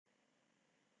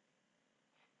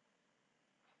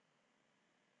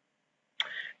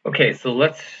Okay, so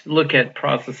let's look at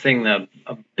processing a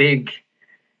big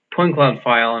point cloud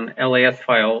file, an LAS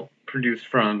file produced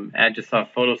from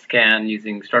Agisoft Photoscan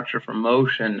using structure from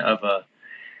motion of a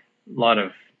lot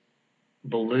of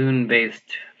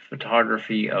balloon-based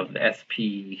photography of the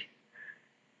SP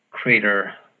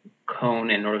crater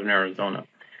cone in northern Arizona.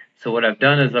 So what I've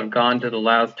done is I've gone to the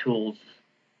Lastools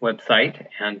website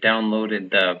and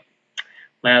downloaded the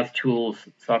Lastools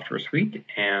software suite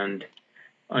and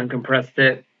uncompressed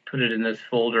it, put it in this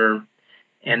folder,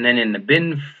 and then in the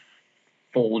bin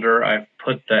folder I've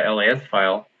put the LAS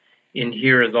file. In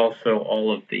here is also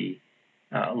all of the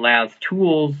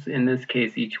Lastools. In this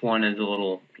case, each one is a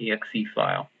little exe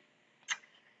file.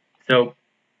 So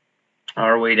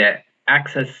our way to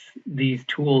access these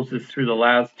tools is through the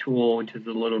Lastool, which is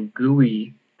a little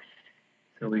GUI.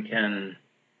 So we can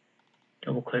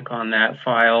double click on that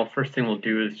file. First thing we'll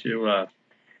do is do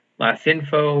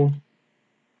lasinfo.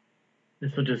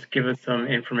 This will just give us some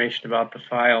information about the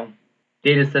file.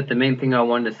 Data set, the main thing I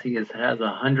wanted to see is it has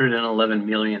 111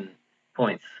 million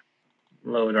points.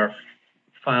 Load our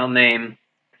file name.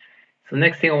 So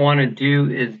next thing I want to do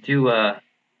is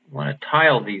want to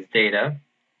tile these data.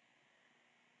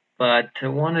 But I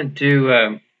want to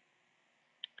do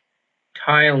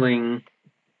tiling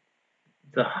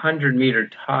the 100-meter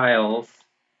tiles,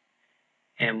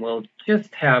 and we'll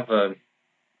just have a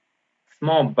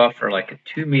small buffer, like a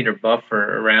 2-meter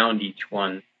buffer around each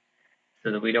one,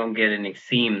 so that we don't get any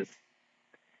seams.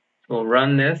 So we'll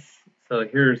run this. So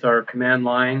here's our command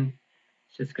line.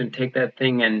 It's just going to take that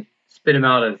thing and spit them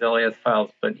out as LAS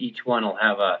files, but each one will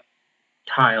have a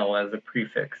tile as a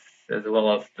prefix, as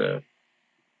well as the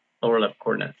lower left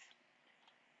coordinates.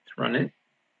 Let's run it.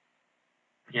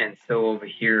 And so over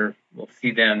here, we'll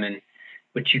see them. And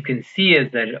what you can see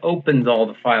is that it opens all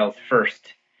the files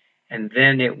first, and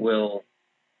then it will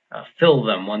fill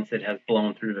them once it has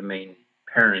blown through the main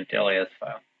parent LAS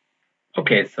file.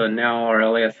 Okay, so now our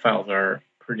LAS files are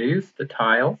produced, the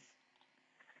tiles.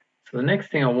 So the next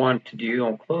thing I want to do,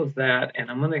 I'll close that,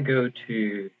 and I'm going to go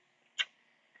to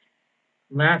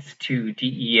last2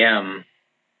 DEM.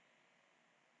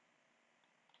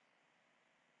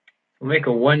 We'll make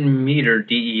a 1-meter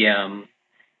DEM,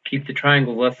 keep the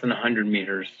triangle less than 100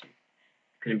 meters.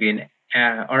 It's going to be an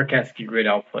arc ASCII grid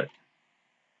output.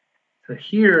 So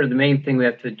here, the main thing we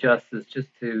have to adjust is just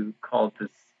to call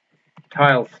this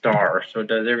tile star, so it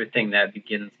does everything that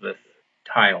begins with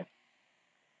tile.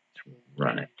 Let's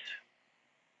run it.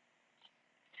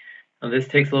 Now this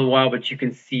takes a little while, but you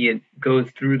can see it goes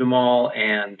through them all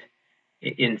and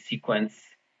in sequence,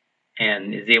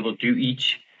 and is able to do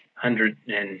each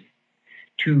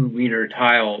 102-meter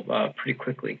tile pretty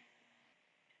quickly.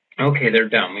 Okay, they're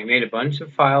done. We made a bunch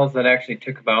of files that actually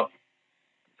took about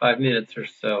 5 minutes or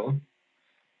so.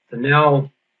 So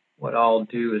now what I'll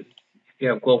do is, if you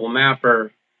have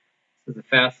GlobalMapper, this is the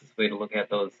fastest way to look at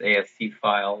those ASC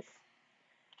files.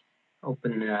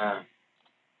 Open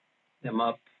them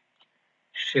up,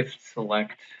 shift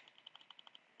select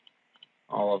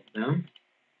all of them.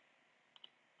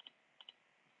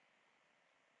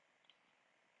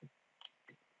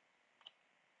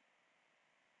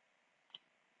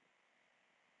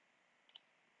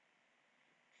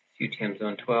 UTM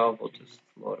zone 12, we'll just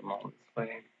load them all this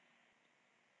way.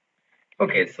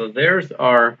 Okay, so there's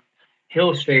our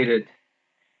hill shaded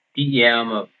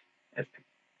DEM of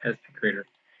SP Crater.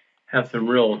 Have some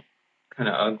real kind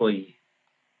of ugly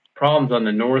problems on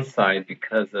the north side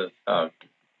because of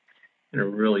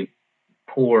really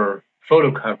poor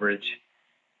photo coverage.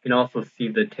 You can also see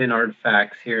the tin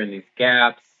artifacts here in these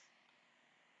gaps.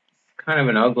 It's kind of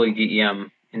an ugly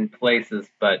DEM in places,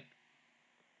 but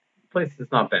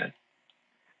places not bad.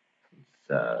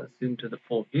 Let's zoom to the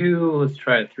full view. Let's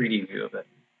try a 3D view of it.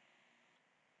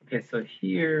 Okay, so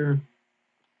here,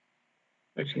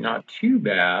 actually not too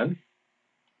bad.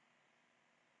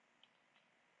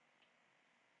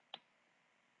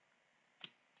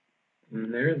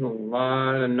 And there's a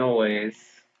lot of noise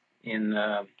in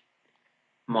the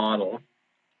model.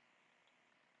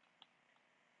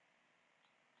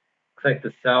 Looks like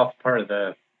the south part of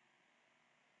the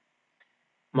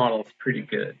model is pretty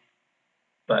good,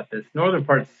 but this northern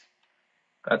part's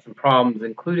got some problems,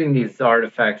 including these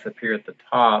artifacts up here at the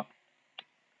top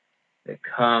that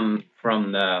come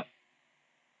from the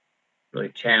really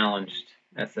challenged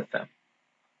SfM.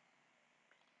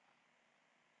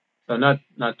 So not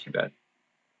too bad.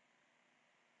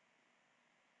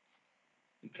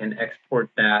 You can export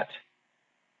that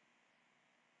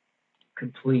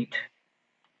complete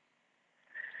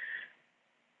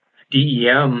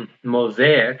DEM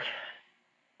mosaic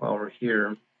while we're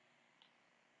here.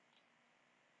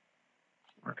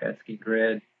 Arc ASCII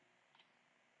grid.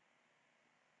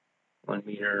 1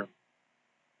 meter.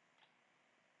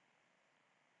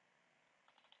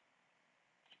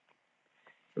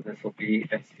 So this will be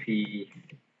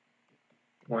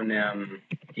SP1M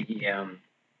DEM.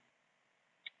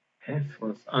 Okay, so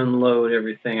let's unload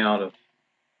everything out of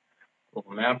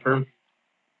GlobalMapper.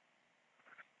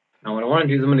 Now what I want to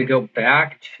do is I'm going to go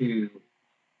back to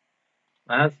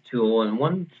Lastools, and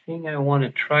one thing I want to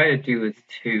try to do is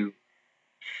to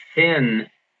thin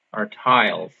our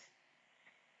tiles.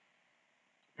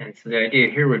 And so the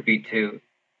idea here would be to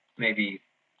maybe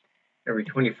every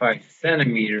 25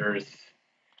 centimeters,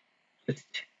 just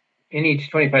in each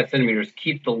 25 centimeters,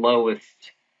 keep the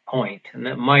lowest point, and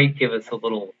that might give us a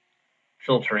little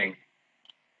filtering.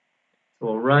 So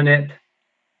we'll run it.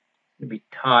 It'll be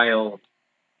tile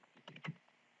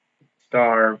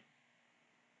star,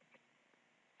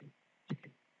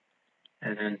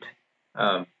 and then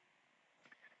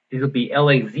these will be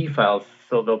LAZ files,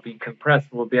 so they'll be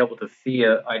compressed. We'll be able to see,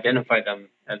 identify them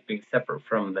as being separate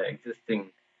from the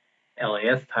existing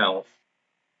LAS tiles.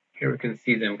 Here we can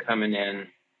see them coming in.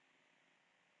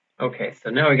 Okay,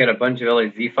 so now we got a bunch of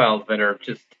LAZ files that are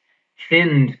just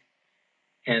thinned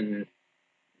and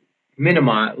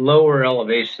minimize, lower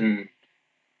elevation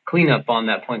cleanup on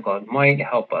that point cloud might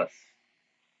help us.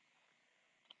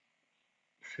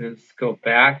 So let's go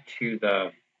back to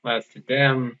the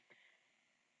lasdem,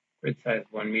 grid size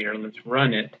 1 meter. Let's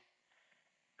run it.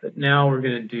 But now we're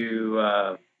going to do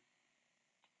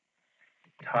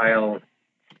tile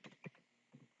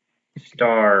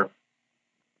star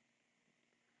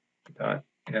dot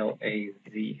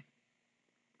LAZ.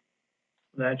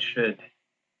 That should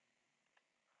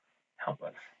help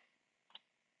us.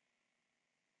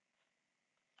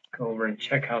 Go over and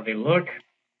check how they look.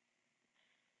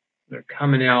 They're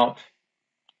coming out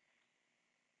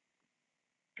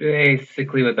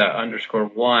basically with that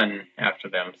 _1 after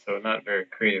them, so not a very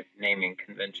creative naming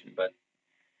convention, but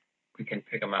we can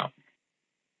pick them out.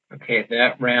 Okay,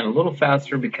 that ran a little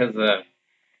faster because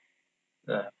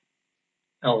the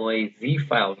LAZ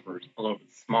files were a little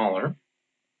bit smaller.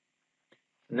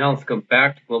 So now let's go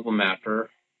back to GlobalMapper,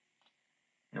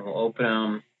 and we'll open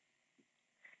them.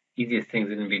 Easiest things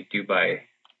are going to be due by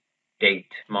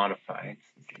date modified,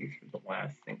 since these are the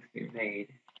last things we made.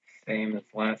 Same as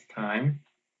last time.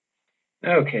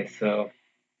 Okay, so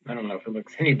I don't know if it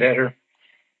looks any better.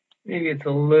 Maybe it's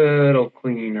a little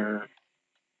cleaner.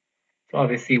 So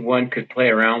obviously one could play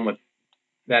around with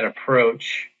that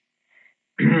approach.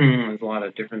 There's a lot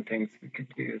of different things we could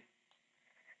do.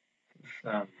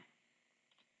 Let's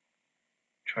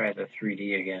try the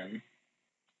 3D again.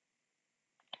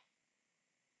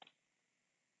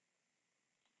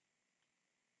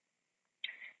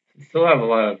 We still have a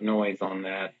lot of noise on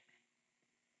that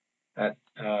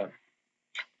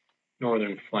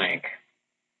northern flank.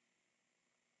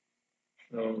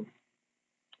 So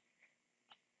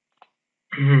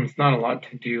it's not a lot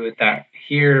to do with that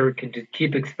here. We can just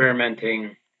keep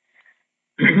experimenting.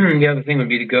 The other thing would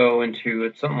be to go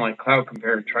into something like Cloud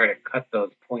Compare and try to cut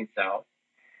those points out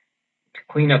to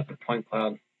clean up the point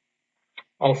cloud.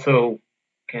 Also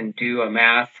can do a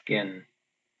mask in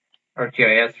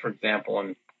ArcGIS, for example,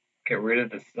 and get rid of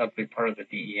this ugly part of the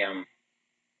DEM.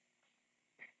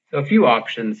 So a few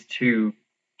options to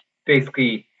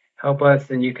basically help us,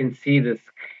 and you can see this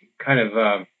kind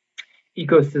of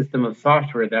ecosystem of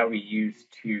software that we use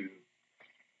to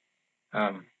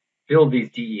build these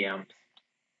DEMs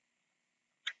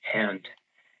and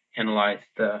analyze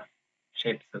the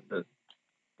shapes of the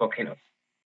volcanoes.